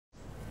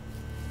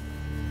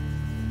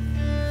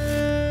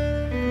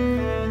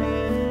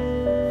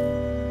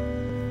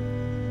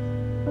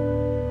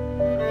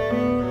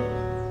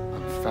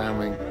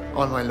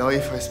my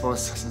life, I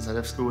suppose, since I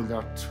left school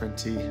there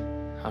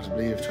hard to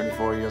believe,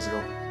 24 years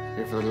ago,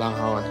 here for the long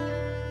haul.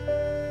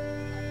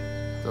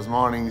 Those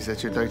mornings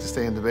that you'd like to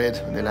stay in the bed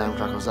when the alarm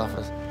clock goes off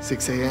at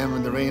 6 a.m.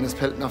 and the rain is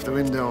pelting off the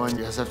window and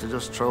you just have to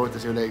just throw out the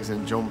two legs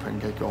and jump and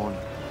get going.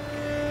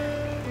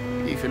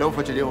 If you love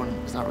what you're doing,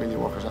 it's not really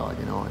work at all,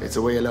 you know. It's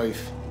a way of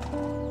life.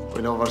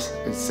 We love it.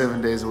 It's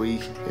 7 days a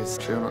week. It's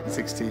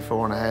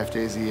 364.5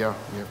 days a year.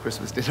 We have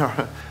Christmas dinner.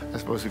 I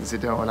suppose we can sit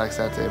down and relax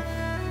that day.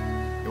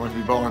 You want to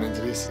be born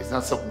into this. It's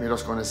not something you're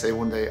just going to say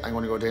one day, I'm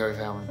going to go dairy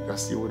farming,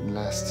 because you wouldn't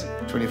last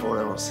 24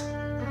 hours.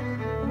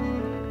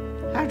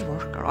 Hard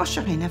worker. Oh,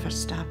 sure, he never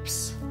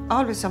stops.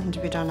 Always something to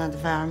be done on the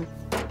farm.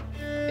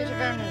 Bit of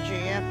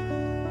energy, yeah.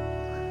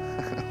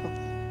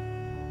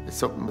 It's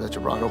something that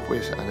you're brought up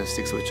with and it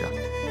sticks with you.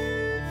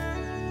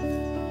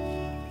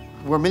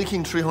 We're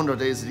milking 300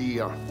 days of the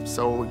year,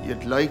 so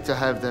you'd like to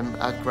have them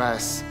at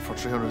grass for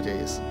 300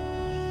 days.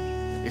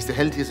 It's the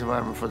healthiest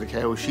environment for the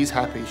cow. She's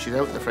happy, she's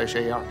out in the fresh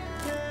air.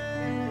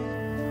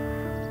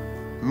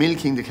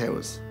 Milking the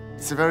cows.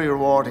 It's a very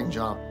rewarding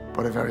job,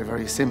 but a very,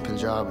 very simple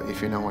job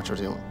if you know what you're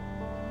doing.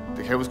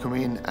 The cows come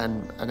in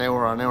and an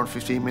hour and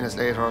 15 minutes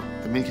later,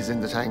 the milk is in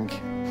the tank,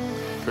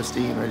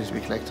 pristine, ready to be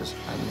collected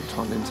and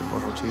turned into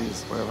butter,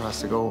 cheese, whatever has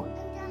to go.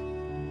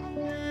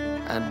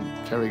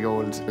 And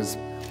Kerrygold is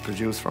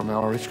produced from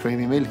our rich,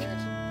 creamy milk.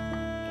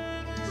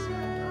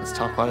 It's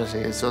top quality,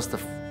 it's just the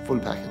full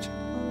package.